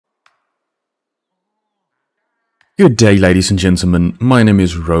Good day, ladies and gentlemen. My name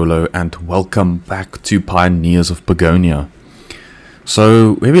is Rolo, and welcome back to Pioneers of Pagonia.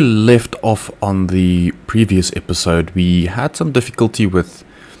 So, where we left off on the previous episode, we had some difficulty with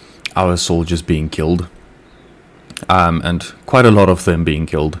our soldiers being killed, and quite a lot of them being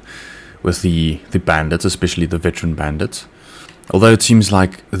killed with the bandits, especially the veteran bandits. Although it seems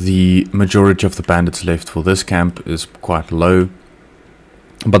like the majority of the bandits left for this camp is quite low,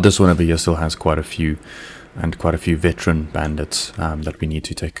 but this one over here still has quite a few veteran bandits that we need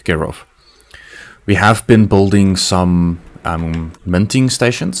to take care of. We have been building some minting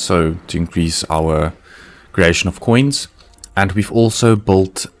stations, so to increase our creation of coins, and we've also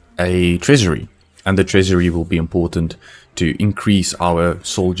built a treasury, and the treasury will be important to increase our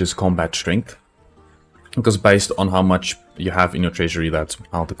soldiers' combat strength, because based on how much you have in your treasury, that's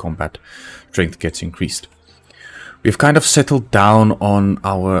how the combat strength gets increased. We've kind of settled down on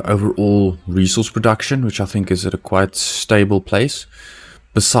our overall resource production, which I think is at a quite stable place.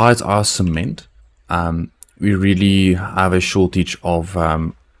 Besides our cement, we really have a shortage of...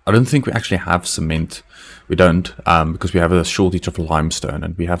 I don't think we actually have cement. We don't, because we have a shortage of limestone,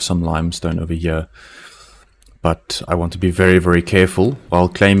 and we have some limestone over here. But I want to be very, very careful while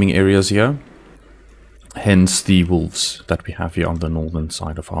claiming areas here. Hence the wolves that we have here on the northern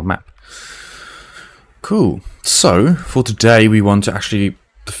side of our map. Cool. So, for today we want to actually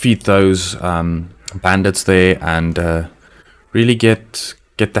defeat those bandits there and really get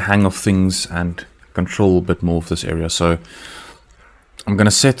the hang of things and control a bit more of this area. So, I'm going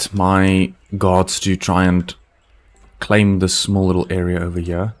to set my guards to try and claim this small little area over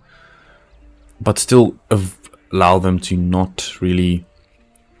here, but still allow them to not really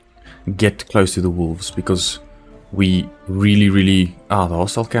get close to the wolves, because we really... the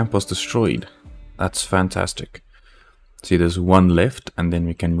hostile camp was destroyed. That's fantastic. See, there's one left, and then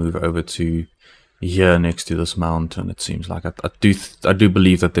we can move over to here next to this mountain. It seems like I do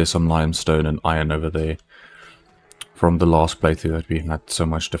believe that there's some limestone and iron over there from the last playthrough that we had so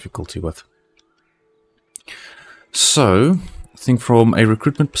much difficulty with. So, I think from a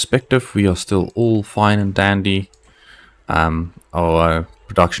recruitment perspective, we are still all fine and dandy. Our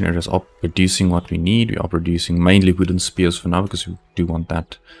production areas are producing what we need. We are producing mainly wooden spears for now, because we do want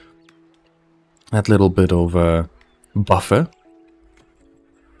that little bit of a buffer.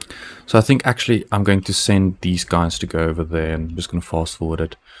 So I think actually I'm going to send these guys to go over there, and I'm just going to fast forward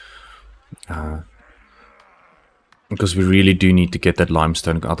it. Because we really do need to get that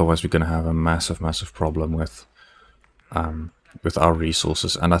limestone, otherwise we're going to have a massive problem with our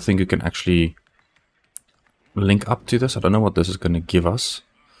resources. And I think we can actually link up to this. I don't know what this is going to give us.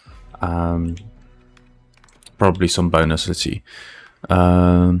 Probably some bonus. Let's see.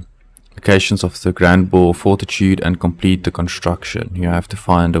 Locations of the Grand Bore, Fortitude, and complete the construction. You have to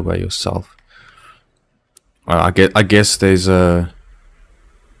find a way yourself. Well, I guess there's a...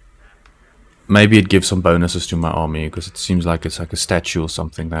 Maybe it gives some bonuses to my army, because it seems like it's like a statue or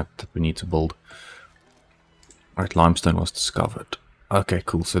something that we need to build. Right, limestone was discovered. Okay,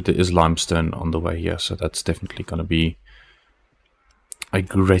 cool. So there is limestone on the way here, so that's definitely going to be a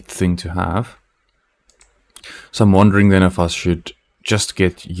great thing to have. So I'm wondering then if I should just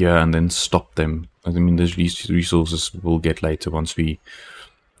get here and then stop them. I mean, these resources we'll get later once we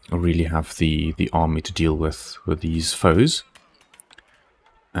really have the army to deal with these foes.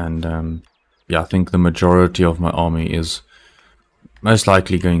 And yeah, I think the majority of my army is most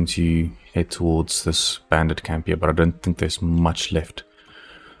likely going to head towards this bandit camp here, but I don't think there's much left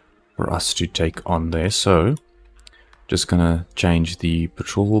for us to take on there. So just gonna change the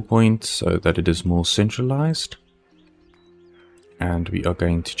patrol point so that it is more centralized. And we are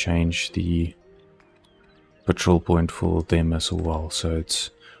going to change the patrol point for them as well, so it's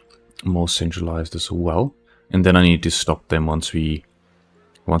more centralized as well. And then I need to stop them once we've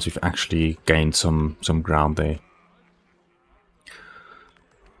actually gained some ground there.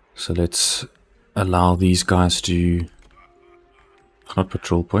 So let's allow these guys to... Not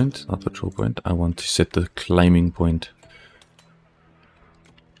patrol point. I want to set the claiming point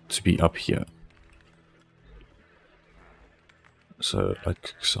to be up here. So,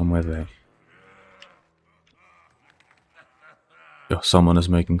 like, somewhere there. Oh, someone is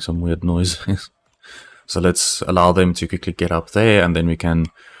making some weird noises. So let's allow them to quickly get up there, and then we can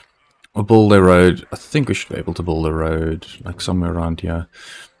build a road. I think we should be able to build a road, like, somewhere around here.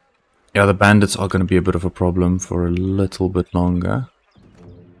 Yeah, the bandits are going to be a bit of a problem for a little bit longer.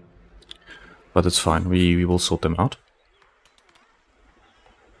 But it's fine, we will sort them out.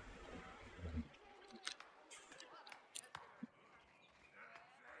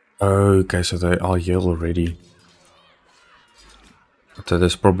 Okay, so they are here already. So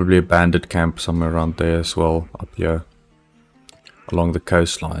there's probably a bandit camp somewhere around there as well, up here, along the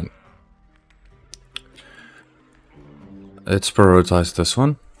coastline. Let's prioritize this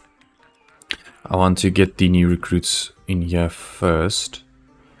one. I want to get the new recruits in here first,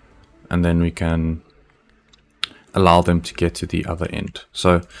 and then we can allow them to get to the other end.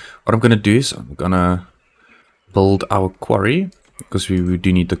 So what I'm going to do is I'm going to build our quarry, because we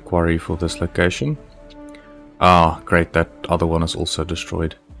do need the quarry for this location. Ah, great, that other one is also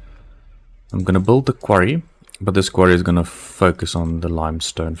destroyed. I'm going to build the quarry, but this quarry is going to focus on the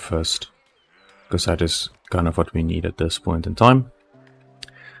limestone first, because that is kind of what we need at this point in time.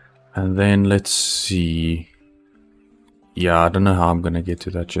 And then let's see. Yeah, I don't know how I'm going to get to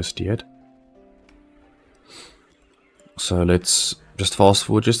that just yet. So let's just fast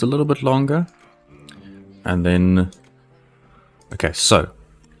forward just a little bit longer. And then, okay, so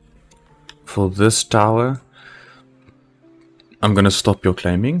for this tower, I'm going to stop your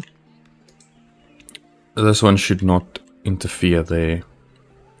claiming. This one should not interfere there.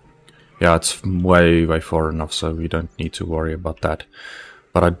 Yeah, it's way far enough, so we don't need to worry about that.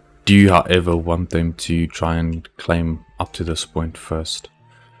 But I do, however, want them to try and claim up to this point first.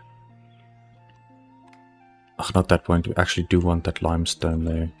 Not that point, we actually do want that limestone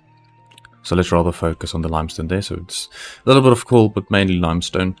there. So let's rather focus on the limestone there. So it's a little bit of coal, but mainly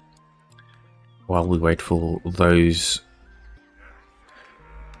limestone. While we wait for those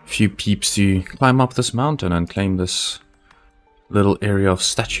few peeps to climb up this mountain and claim this little area of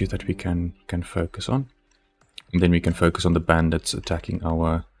statue that we can focus on. And then we can focus on the bandits attacking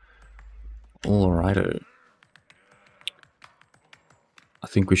our... Alrighto. I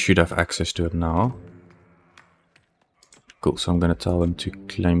think we should have access to it now. Cool, so I'm going to tell them to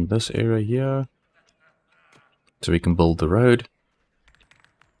claim this area here, so we can build the road.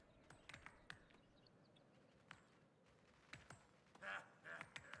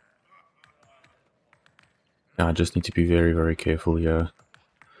 Yeah, I just need to be very careful here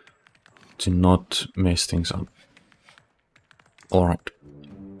to not mess things up. Alright,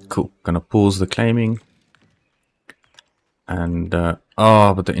 cool. Gonna pause the claiming. And,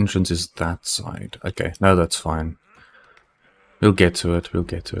 oh, but the entrance is that side. Okay, no, that's fine. We'll get to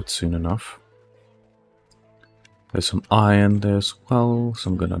it soon enough. There's some iron there as well,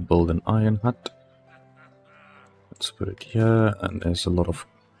 so I'm gonna build an iron hut. Let's put it here, and there's a lot of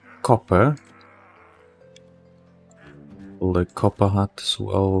copper. Build a copper hut as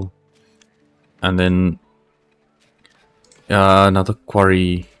well. And then another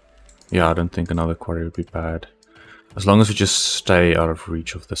quarry. Yeah, I don't think another quarry would be bad. As long as we just stay out of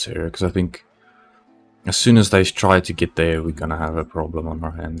reach of this area, because I think as soon as they try to get there, we're gonna have a problem on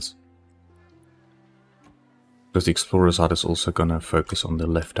our hands. Because the explorer's hut is also gonna focus on the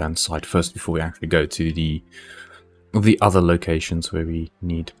left-hand side first before we actually go to the other locations where we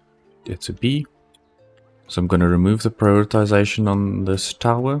need it to be. So I'm gonna remove the prioritization on this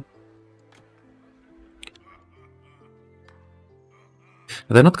tower.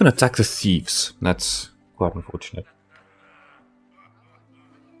 They're not gonna attack the thieves. That's quite unfortunate.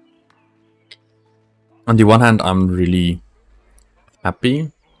 On the one hand, I'm really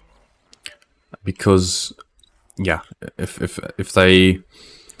happy because, yeah, if they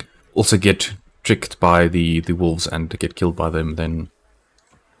also get tricked by the wolves and get killed by them, then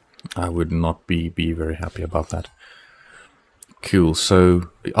I would not be very happy about that. Cool.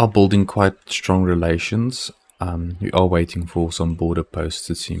 So we are building quite strong relations. We are waiting for some border posts.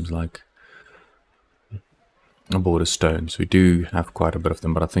 It seems like border stones. We do have quite a bit of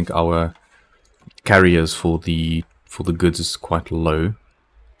them, but I think our carriers for the goods is quite low.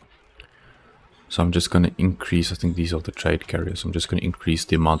 So I'm just going to increase, I think these are the trade carriers. I'm just going to increase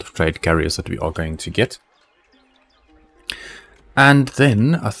the amount of trade carriers that we are going to get. And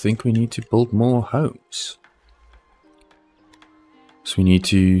then I think we need to build more homes. So we need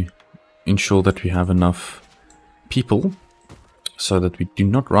to ensure that we have enough people so that we do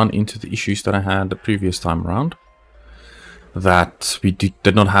not run into the issues that I had the previous time around. That we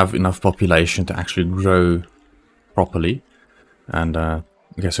did not have enough population to actually grow properly. And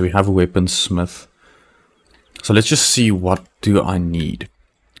okay, so we have a weaponsmith. So let's just see, what do I need?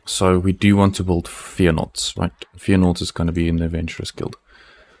 So we do want to build fear knots, right? Fear knots is going to be in the adventurers guild.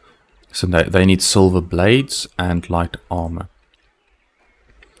 So they need silver blades and light armor.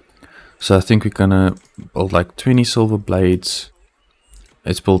 So I think we're going to build like 20 silver blades.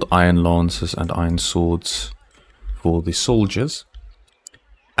 Let's build iron lances and iron swords for the soldiers.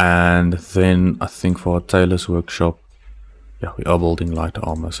 And then I think for our tailor's workshop, yeah, we are building light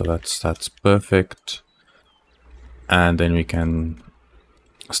armor, so that's perfect. And then we can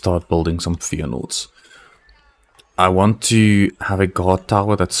start building some fear knots. I want to have a guard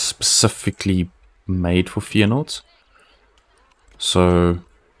tower that's specifically made for Feyenoords. So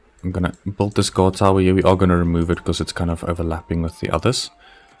I'm gonna build this guard tower here. We are gonna remove it because it's kind of overlapping with the others.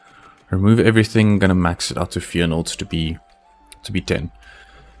 Remove everything, gonna max it out to Feyenoords to be 10.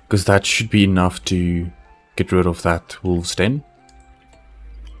 Because that should be enough to get rid of that wolf's den.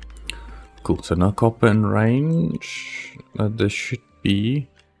 Cool, so no copper in range. There should be...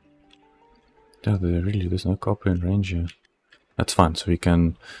 Yeah, there's no copper in range here. That's fine, so we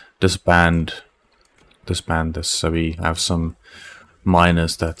can disband this, so we have some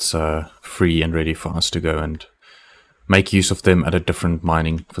miners that's free and ready for us to go and make use of them at a different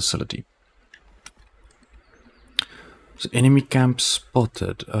mining facility. So enemy camp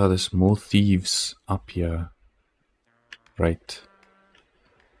spotted. Oh, there's more thieves up here. Right.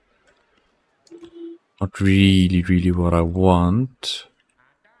 Not really what I want.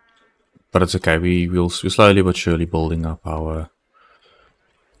 But it's okay, we're slowly but surely building up our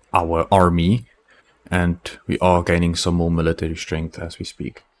army. And we are gaining some more military strength as we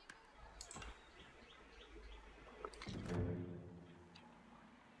speak.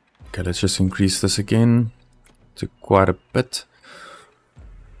 Okay, let's just increase this again to quite a bit.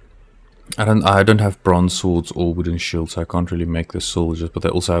 I don't have bronze swords or wooden shields, so I can't really make the soldiers, but they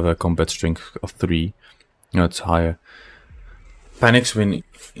also have a combat strength of 3. No, it's higher. Panics when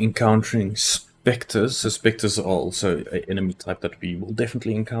encountering specters. So specters are also an enemy type that we will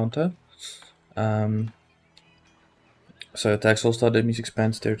definitely encounter. So attacks all star enemies,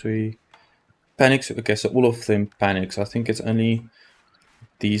 expands territory. Panics, okay, so all of them panics. I think it's only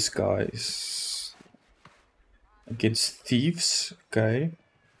these guys. Against thieves, okay.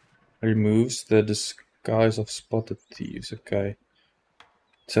 Removes the disguise of spotted thieves, okay.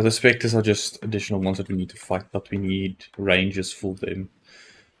 So the specters are just additional ones that we need to fight, but we need ranges for them.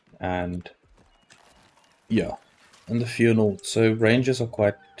 And yeah, and the funeral. So ranges are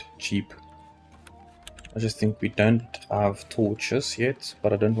quite cheap. I just think we don't have torches yet,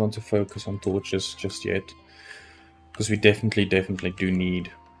 but I don't want to focus on torches just yet. Because we definitely do need...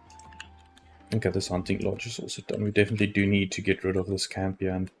 Okay, this hunting lodge is also done. We definitely do need to get rid of this camp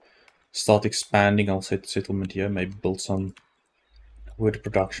here and start expanding our settlement here. Maybe build some wood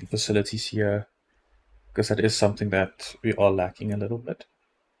production facilities here. Because that is something that we are lacking a little bit.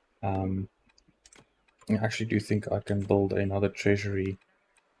 I actually do think I can build another treasury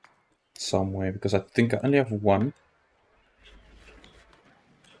somewhere, because I think I only have one.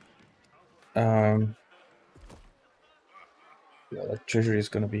 Yeah, that treasury is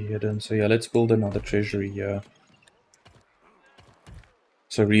going to be hidden. So yeah, let's build another treasury here.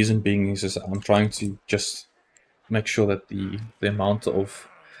 So reason being is I'm trying to just make sure that the amount of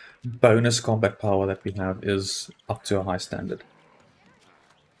bonus combat power that we have is up to a high standard.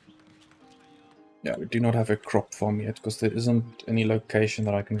 Yeah, we do not have a crop farm yet because there isn't any location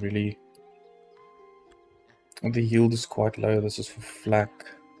that I can really... The yield is quite low. This is for flak.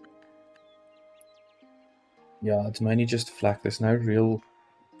 Yeah, it's mainly just flak. There's no real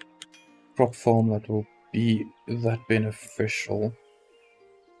crop farm that will be that beneficial.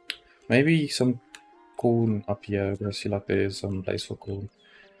 Maybe some corn up here, but I see like there's some place for corn.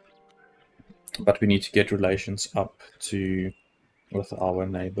 But we need to get relations up to with our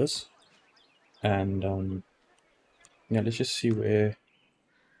neighbors. And yeah, let's just see where...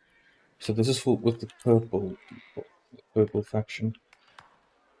 So this is for with the purple faction.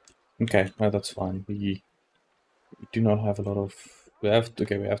 Okay, no, that's fine. We do not have a lot of... We have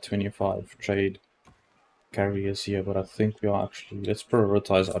 25 trade carriers here, but I think we are actually... Let's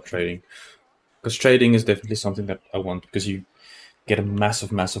prioritize our trading. Because trading is definitely something that I want, because you get a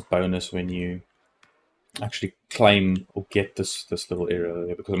massive bonus when you actually claim or get this little area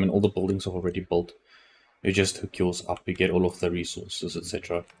there. Because I mean, all the buildings are already built. You just hook yours up, you get all of the resources,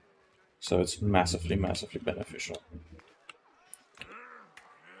 etc. So it's massively beneficial.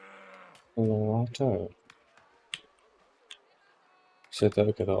 Righto. So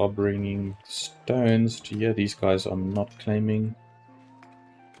okay, they are bringing stones to here. These guys are not claiming.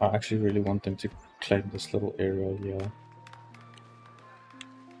 I actually really want them to claim this little area here.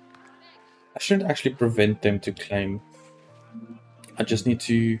 I shouldn't actually prevent them to claim. I just need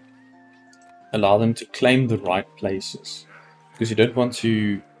to allow them to claim the right places. Because you don't want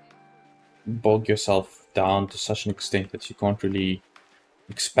to bog yourself down to such an extent that you can't really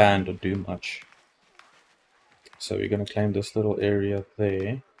expand or do much. So we're going to claim this little area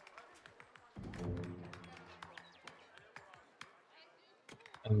there.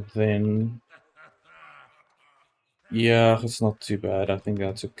 And then... Yeah, it's not too bad. I think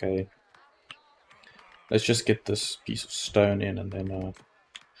that's okay. Let's just get this piece of stone in and then...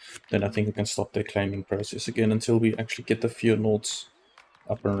 then I think we can stop the claiming process again until we actually get the Pioneers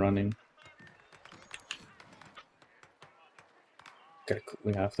up and running. Okay, cool.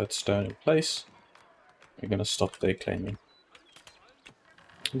 We have that stone in place. We're going to stop their claiming.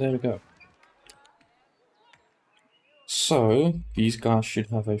 There we go. So, these guys should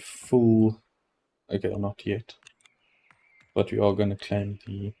have a full... Okay, not yet. But we are going to claim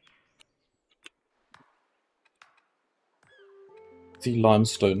the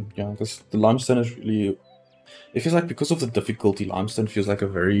limestone. Yeah, because the limestone is really... It feels like, because of the difficulty, limestone feels like a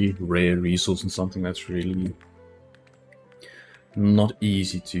very rare resource and something that's really not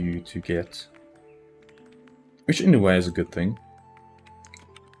easy to get. Which in a way is a good thing.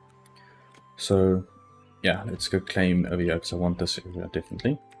 So, yeah, let's go claim over here, because I want this area,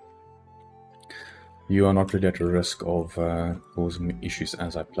 definitely. You are not really at a risk of causing me issues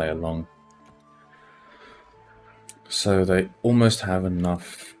as I play along. So they almost have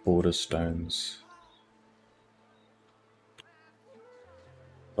enough border stones.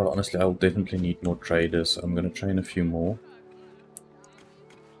 But honestly, I'll definitely need more traders. I'm going to train a few more.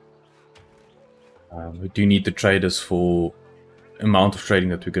 We do need the traders for amount of trading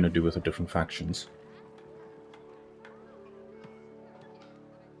that we're going to do with the different factions.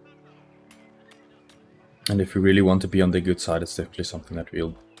 And if we really want to be on the good side, it's definitely something that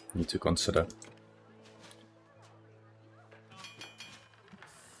we'll need to consider.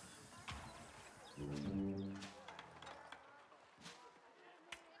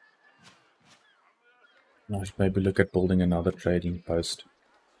 I should maybe look at building another trading post.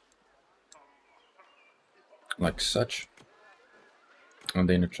 Like such. And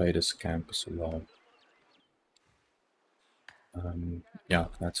then a trader's camp as well. Yeah,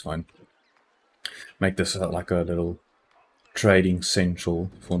 that's fine. Make this like a little trading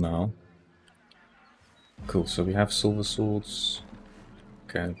central for now. Cool, so we have silver swords.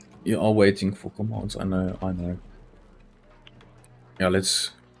 Okay, you are waiting for commands. I know. Yeah,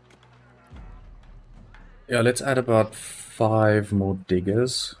 let's add about 5 more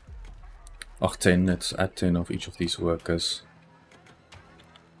diggers. 10. Let's add 10 of each of these workers,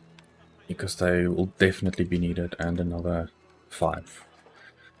 because they will definitely be needed, and another 5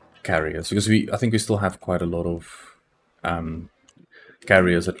 carriers, because I think we still have quite a lot of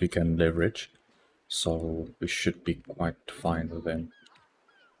carriers that we can leverage, so we should be quite fine with them.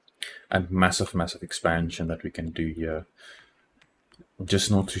 And massive expansion that we can do here. I'm just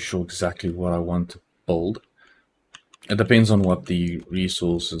not too sure exactly what I want to build. It depends on what the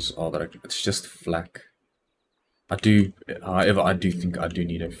resources are that it's just flak. However, I do think I do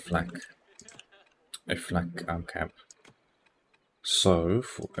need a flak camp. So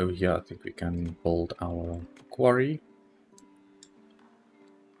for over here, I think we can build our quarry.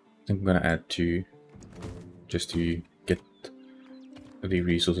 I think I'm gonna add 2, just to get the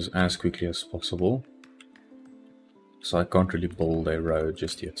resources as quickly as possible. So I can't really build a road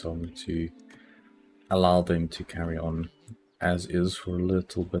just yet, so I'm going to allow them to carry on as is for a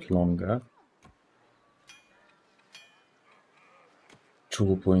little bit longer.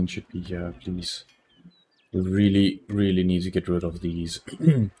 Trouble point should be here, please. We really need to get rid of these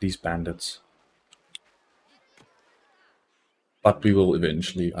these bandits. But we will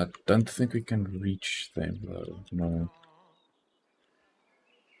eventually. I don't think we can reach them though, no.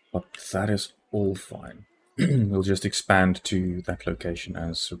 But that is all fine. We'll just expand to that location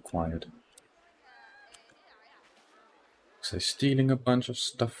as required. So stealing a bunch of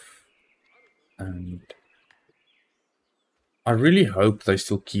stuff, and I really hope they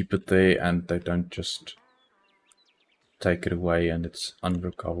still keep it there and they don't just take it away and it's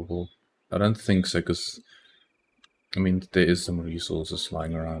unrecoverable. I don't think so, because I mean there is some resources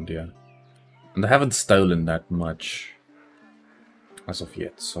lying around here. And they haven't stolen that much as of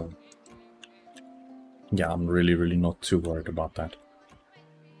yet, so yeah, I'm really not too worried about that.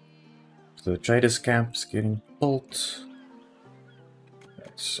 So the traders camp's getting built.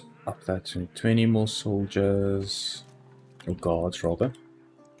 Let's up that to 20 more soldiers, or guards rather.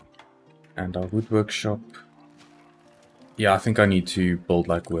 And our wood workshop. Yeah, I think I need to build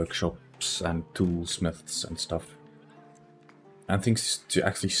like workshops and toolsmiths and stuff. And things to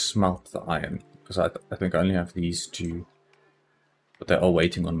actually smelt the iron, because I think I only have these 2. But they are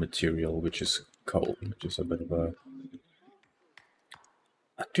waiting on material, which is coal, which is a bit of a...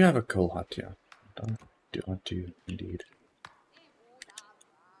 I do have a coal hut here. I do indeed.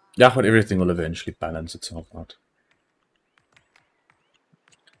 Yeah, but everything will eventually balance itself out.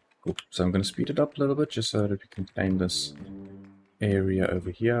 Cool. So I'm going to speed it up a little bit, just so that we can claim this area over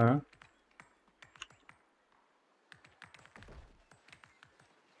here.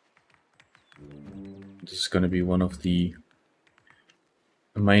 This is going to be one of the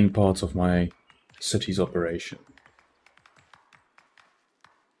main parts of my city's operation.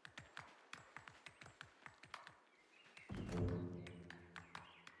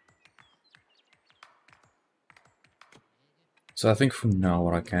 So I think for now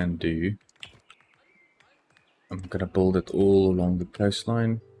what I can do, I'm gonna build it all along the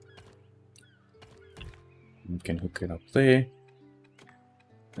coastline. You can hook it up there.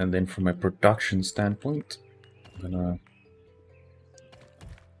 And then from a production standpoint, I'm gonna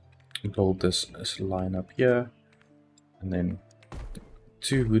build this line up here. And then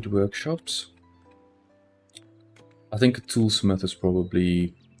 2 wood workshops. I think a toolsmith is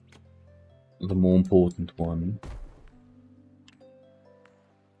probably the more important one.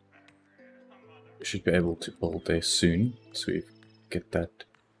 We should be able to build there soon, so we get that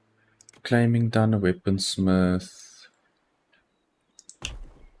claiming done. A weaponsmith.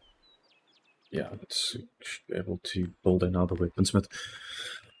 Yeah, should be able to build another weaponsmith.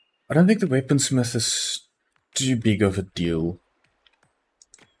 I don't think the weaponsmith is too big of a deal.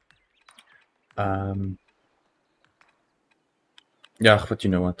 Yeah, but you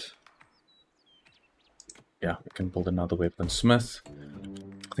know what? Yeah, we can build another weaponsmith.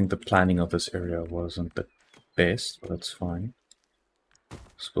 I think the planning of this area wasn't the best, but that's fine.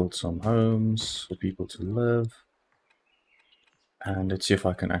 Let's build some homes for people to live. And let's see if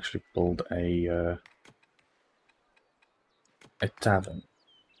I can actually build a tavern.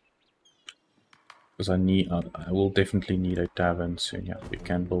 Because I will definitely need a tavern soon. Yeah, we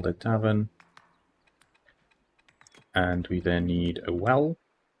can build a tavern. And we then need a well.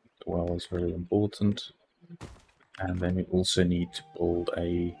 The well is very important. And then we also need to build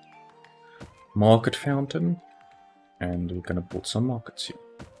a market fountain. And we're going to build some markets here.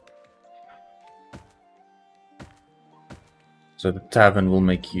 So the tavern will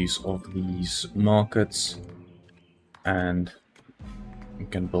make use of these markets. And we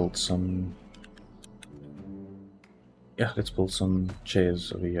can build some... Yeah, let's build some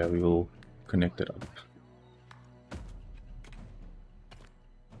chairs over here. We will connect it up. Like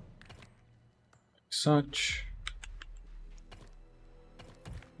such.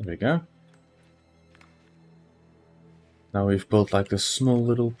 There we go. Now we've built like this small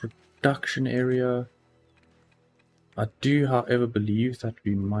little production area. I do, however, believe that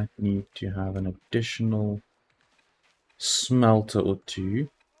we might need to have an additional smelter or two.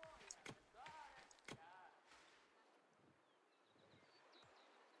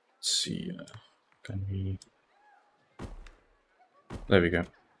 Let's see, can we... There we go.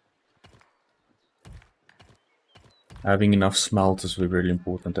 Having enough smelters will be really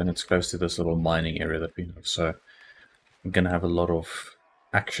important, and it's close to this little mining area that we have, so I'm gonna have a lot of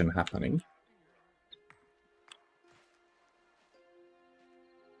action happening.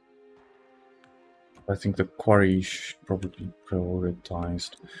 I think the quarry should probably be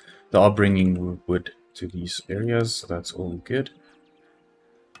prioritized. They are bringing wood to these areas, so that's all good.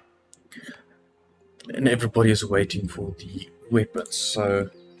 And everybody is waiting for the weapons,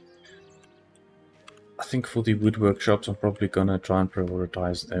 so I think for the wood workshops I'm probably gonna try and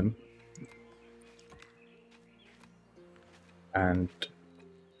prioritize them. And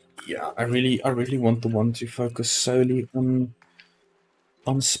yeah, I really want the one to focus solely on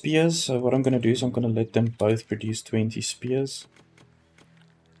spears. So what I'm gonna do is I'm gonna let them both produce 20 spears.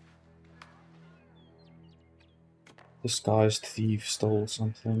 Disguised thief stole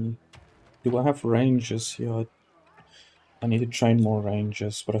something. Do I have rangers here? I need to train more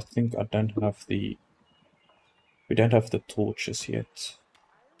rangers, but I think I don't have the... We don't have the torches yet.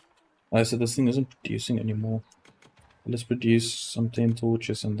 Oh, so this thing isn't producing anymore. Let's produce some 10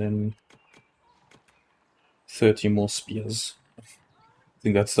 torches and then 30 more spears. I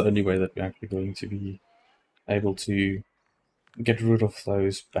think that's the only way that we're actually going to be able to get rid of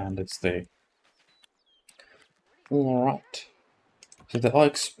those bandits there. Alright. So they are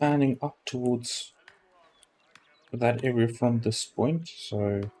expanding up towards that area from this point,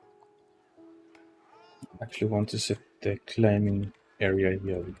 so I actually want to set the claiming area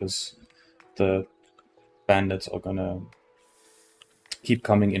here because the bandits are gonna keep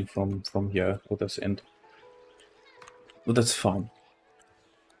coming in from here or this end. But that's fine.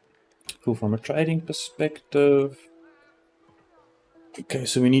 Cool, from a trading perspective. Okay,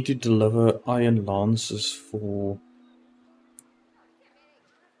 so we need to deliver iron lances for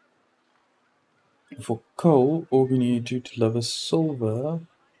coal, or we need to deliver silver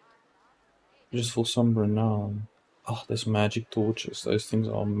just for some renown. Oh, there's magic torches. Those things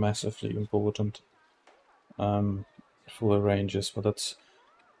are massively important for the rangers, but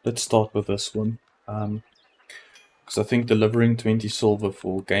let's start with this one. Because I think delivering 20 silver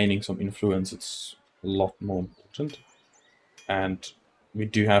for gaining some influence, it's a lot more important. And we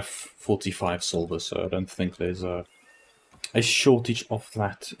do have 45 silver, so I don't think there's a shortage of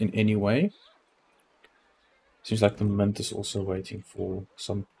that in any way. Seems like the mint is also waiting for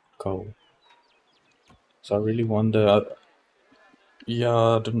some coal. So I really wonder.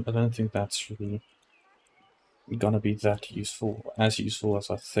 Yeah, I don't think that's really gonna be that useful, as useful as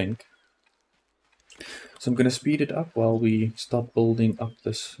I think. So I'm gonna speed it up while we start building up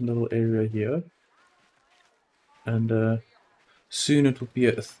this little area here, and soon it will be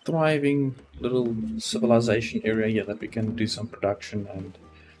a thriving little civilization area here that we can do some production and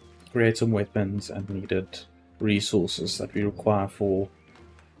create some weapons and needed resources that we require for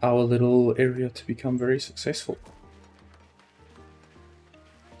our little area to become very successful.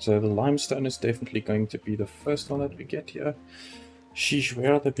 So the limestone is definitely going to be the first one that we get here. Sheesh,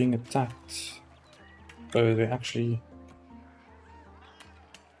 where are they being attacked? Oh, they actually...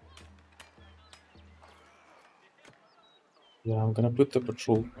 Yeah, I'm gonna put the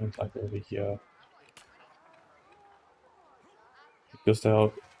patrol point like over here. Because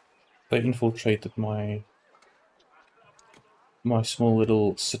they infiltrated my small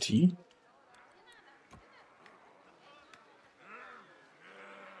little city.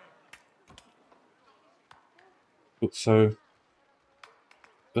 So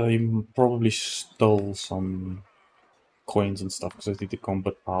they probably stole some coins and stuff because I think the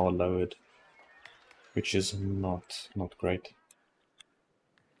combat power lowered, which is not great.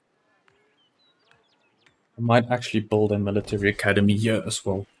 I might actually build a military academy here as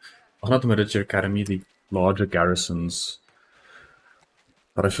well. Well, not the military academy, the larger garrisons.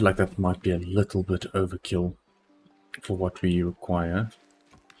 But I feel like that might be a little bit overkill for what we require.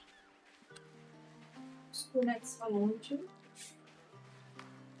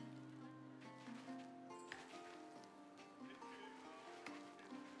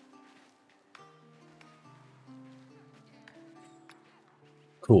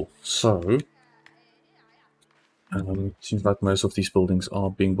 Cool, so seems like most of these buildings are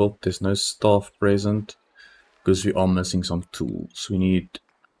being built. There's no staff present because we are missing some tools. We need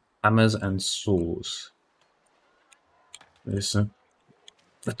hammers and saws. There's a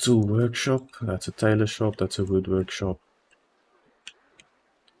tool workshop, that's a tailor shop, that's a wood workshop.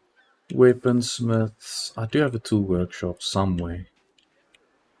 Weaponsmiths. I do have a tool workshop somewhere.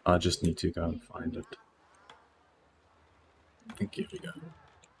 I just need to go and find it. I think here we go.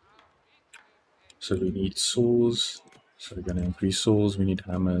 So we need saws. So we're going to increase saws. We need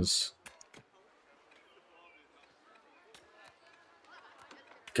hammers.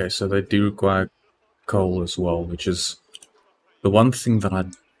 Okay, so they do require coal as well, which is the one thing that I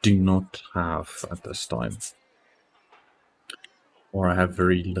do not have at this time. Or I have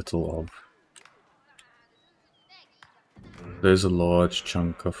very little of. There's a large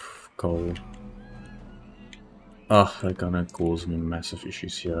chunk of coal. Ah, they're gonna cause me massive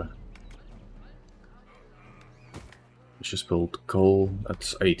issues here. Let's just build coal.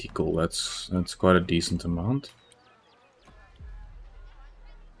 That's 80 coal. That's quite a decent amount.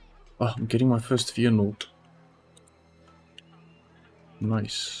 Oh, I'm getting my first fear note.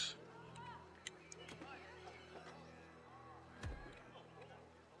 Nice.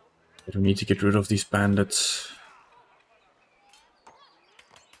 But we need to get rid of these bandits.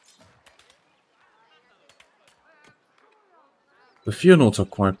 The fear notes are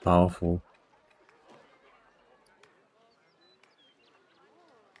quite powerful.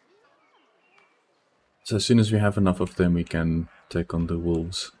 So as soon as we have enough of them, we can take on the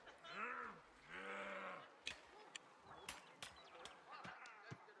wolves.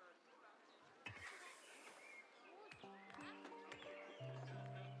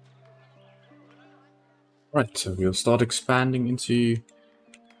 Right, so we'll start expanding into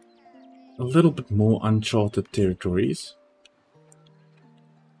a little bit more uncharted territories.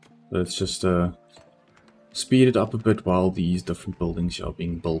 Let's just speed it up a bit while these different buildings are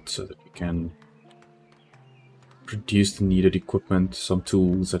being built so that we can produce the needed equipment, some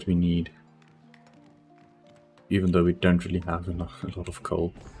tools that we need. Even though we don't really have a lot of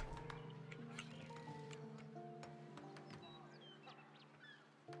coal.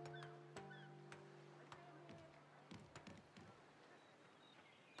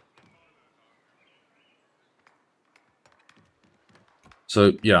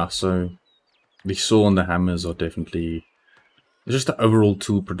 So yeah, so the saw and the hammers are definitely just the overall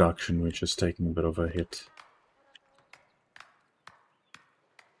tool production which is taking a bit of a hit.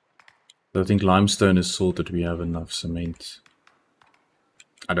 I think limestone is sorted, we have enough cement.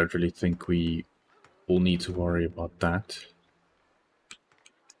 I don't really think we will need to worry about that.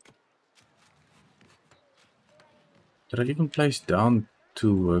 Did I even place down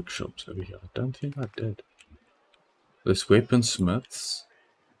 2 workshops over here? I don't think I did. There's weaponsmiths.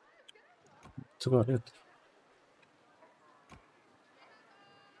 That's about it.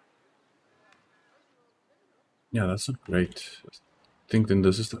 Yeah, that's not great. I think then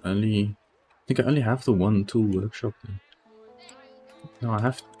this is the only... I think I only have the one tool workshop then. No, I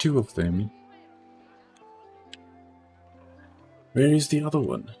have two of them. Where is the other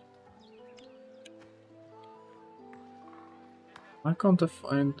one? Why can't I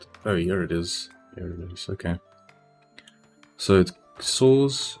find... Oh, here it is. Here it is, okay. So it's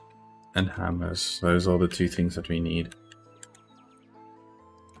saws and hammers. Those are the two things that we need.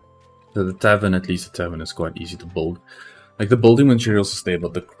 So the tavern, at least the tavern is quite easy to build. Like the building materials is there,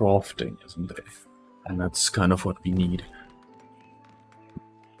 but the crafting isn't there. And that's kind of what we need.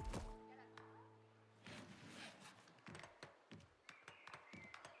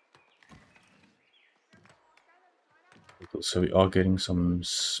 So we are getting some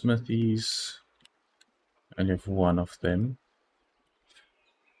smithies. I only have one of them.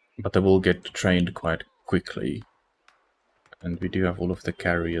 But they will get trained quite quickly. And we do have all of the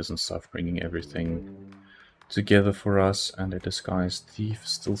carriers and stuff bringing everything together for us. And a disguised thief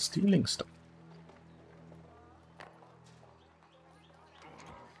still stealing stuff.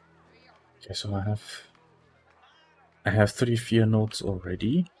 Okay, so I have 3 fear notes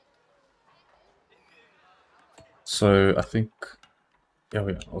already. So I think, yeah,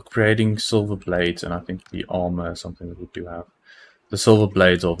 we are creating silver blades, and I think the armor is something that we do have. The silver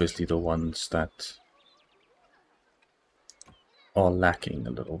blades are obviously the ones that are lacking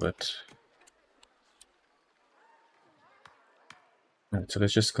a little bit. Right, so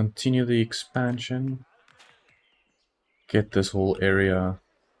let's just continue the expansion. Get this whole area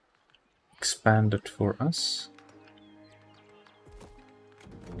expanded for us.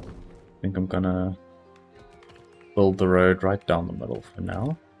 I think I'm gonna build the road right down the middle for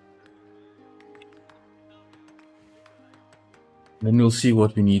now. Then we'll see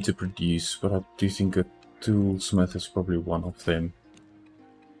what we need to produce, but I do think a toolsmith is probably one of them.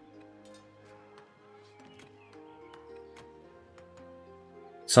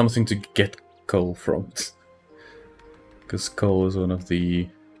 Something to get coal from. Because coal is one of the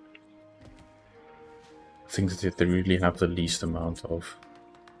things that they really have the least amount of.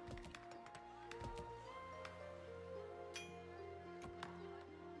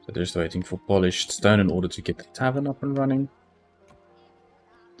 So they're just waiting for polished stone in order to get the tavern up and running.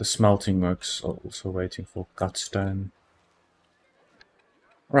 The smelting works are also waiting for cut stone.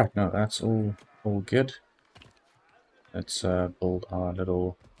 Right, now that's all good. Let's build our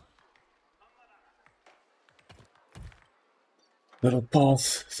little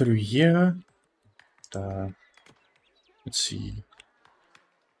path through here. Let's see.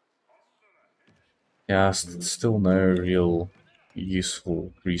 Yeah, still no real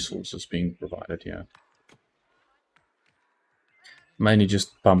useful resources being provided here. Mainly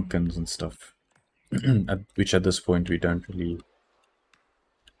just pumpkins and stuff, which at this point we don't really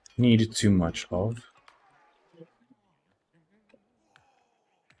need too much of.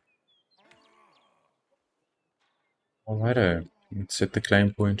 Alrighto, let's set the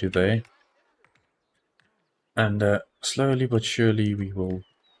claim point to there. And slowly but surely we will...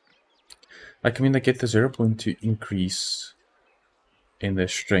 Like, I mean, they get the 0.2 increase in their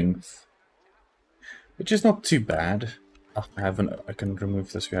strength, which is not too bad. I can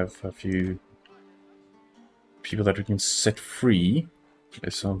remove this. We have a few people that we can set free.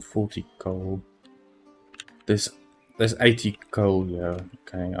 There's some 40 coal. There's 80 coal, yeah.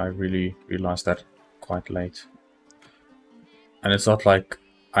 Okay, I really realized that quite late. And it's not like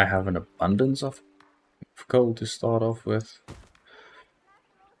I have an abundance of coal to start off with.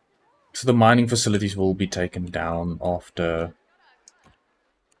 So the mining facilities will be taken down after...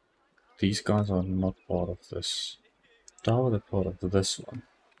 These guys are not part of this. How are they part of this one?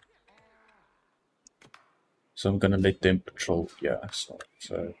 So I'm gonna let them patrol. Yeah, so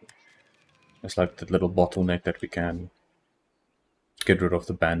it's like the little bottleneck that we can get rid of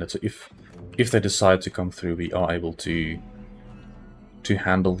the bandits. So if they decide to come through, we are able to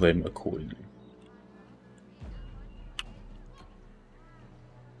handle them accordingly.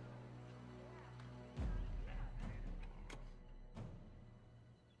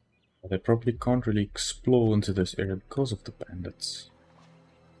 They probably can't really explore into this area because of the bandits.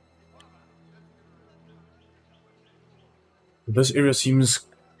 This area seems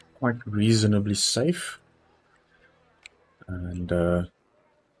quite reasonably safe. And I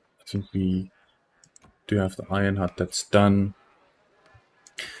think we do have the iron hut that's done.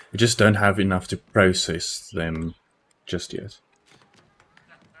 We just don't have enough to process them just yet.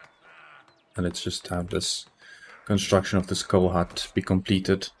 And let's just have this construction of this coal hut be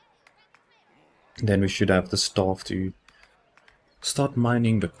completed. then we should have the staff to start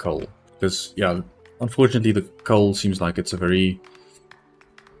mining the coal. Because, yeah, unfortunately the coal seems like it's a very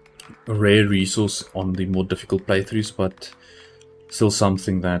rare resource on the more difficult playthroughs, but still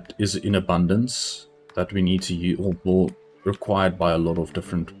something that is in abundance that we need to use, or more required by a lot of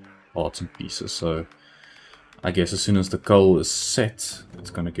different parts and pieces. So I guess as soon as the coal is set,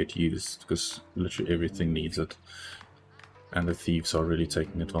 it's going to get used, because literally everything needs it. And the thieves are really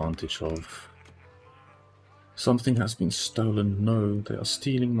taking advantage of... Something has been stolen. No, they are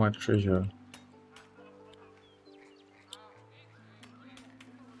stealing my treasure.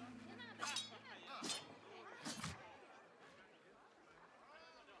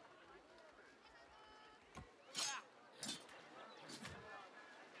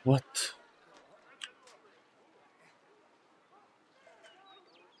 What?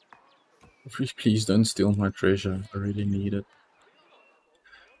 Please don't steal my treasure. I really need it.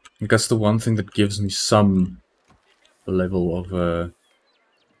 I guess the one thing that gives me some level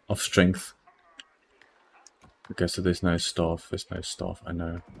of strength. Okay, so there's no staff. There's no staff. I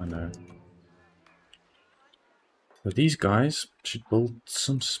know. I know. So these guys should build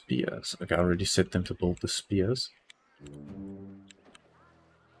some spears. Okay, I already set them to build the spears.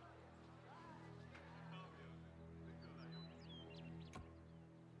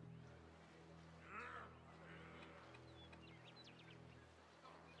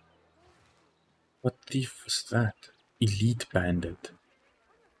 What thief is that? Elite bandit.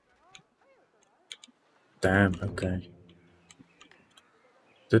 Damn, okay.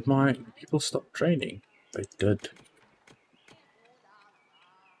 Did my people stop training? They did.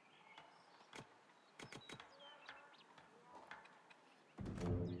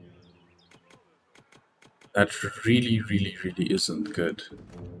 That really, really, really isn't good.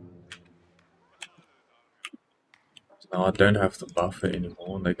 Now I don't have the buffer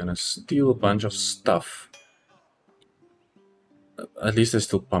anymore, and they're gonna steal a bunch of stuff. At least there's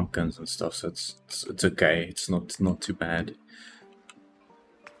still pumpkins and stuff, so it's okay. It's not too bad.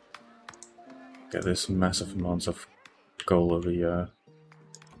 Okay, there's massive amounts of coal over here.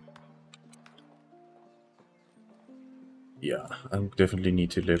 Yeah, I definitely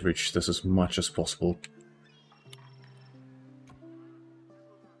need to leverage this as much as possible.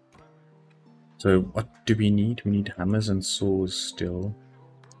 So what do we need? We need hammers and saws still.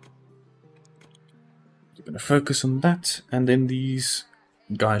 I'm going to focus on that, and then these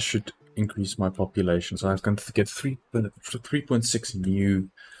guys should increase my population. So I'm going to get 3.6 new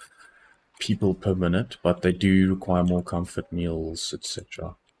people per minute, but they do require more comfort meals,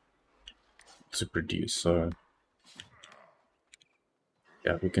 etc. to produce. So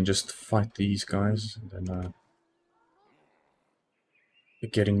yeah, we can just fight these guys, and then we're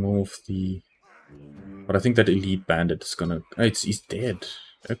getting more of the... But I think that elite bandit is gonna... Oh, he's dead.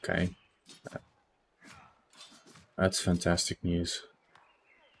 Okay. That's fantastic news.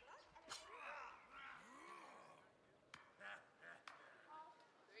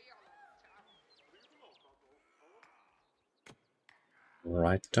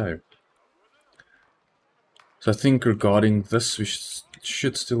 Righto. So I think regarding this, we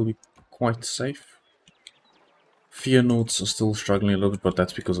should still be quite safe. Fear notes are still struggling a little bit, but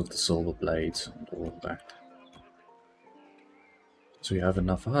that's because of the silver blades and all that. So we have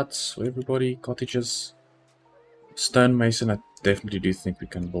enough huts for everybody, cottages. Stonemason, I definitely do think we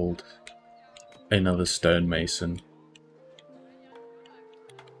can build another stonemason.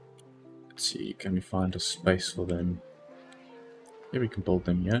 Let's see, can we find a space for them? Yeah, we can build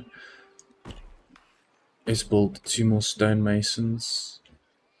them here. Let's build 2 more stonemasons.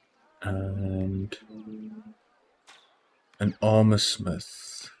 And an armor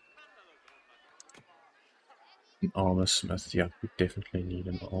smith. An armor smith, yeah, we definitely need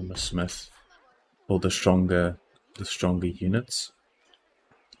an armor smith for the stronger units.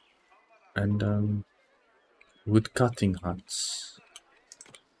 And wood cutting huts.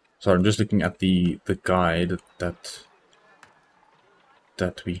 Sorry, I'm just looking at the guide that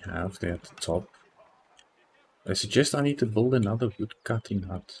we have there at the top. I suggest I need to build another wood cutting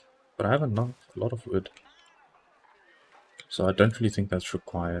hut, but I have a lot of wood, so I don't really think that's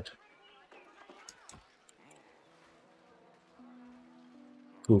required.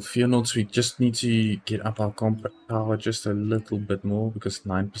 Cool, fear notes, we just need to get up our combat power just a little bit more, because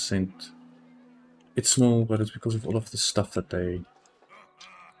 9%, it's small, but it's because of all of the stuff that they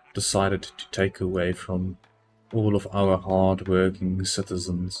decided to take away from all of our hard-working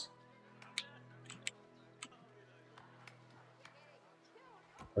citizens.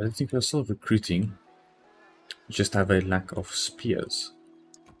 I don't think we're still recruiting, we just have a lack of spears.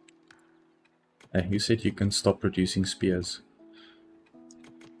 Hey, who said you can stop producing spears?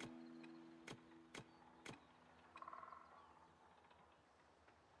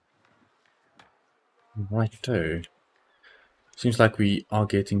 Righto. Seems like we are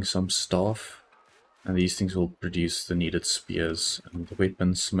getting some staff, and these things will produce the needed spears and the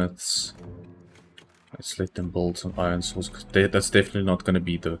weaponsmiths. Let's let them build some iron swords, because that's definitely not going to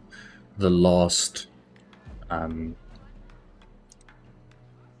be the last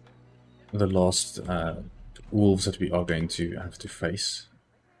wolves that we are going to have to face.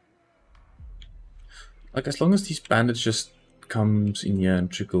 Like, as long as these bandits just comes in here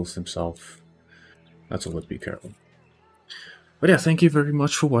and trickles themselves, that's all that we care about. But yeah, thank you very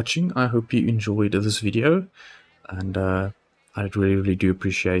much for watching. I hope you enjoyed this video, and I really do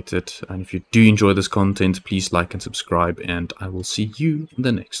appreciate it. And if you do enjoy this content, please like and subscribe, and I will see you in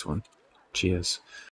the next one. Cheers.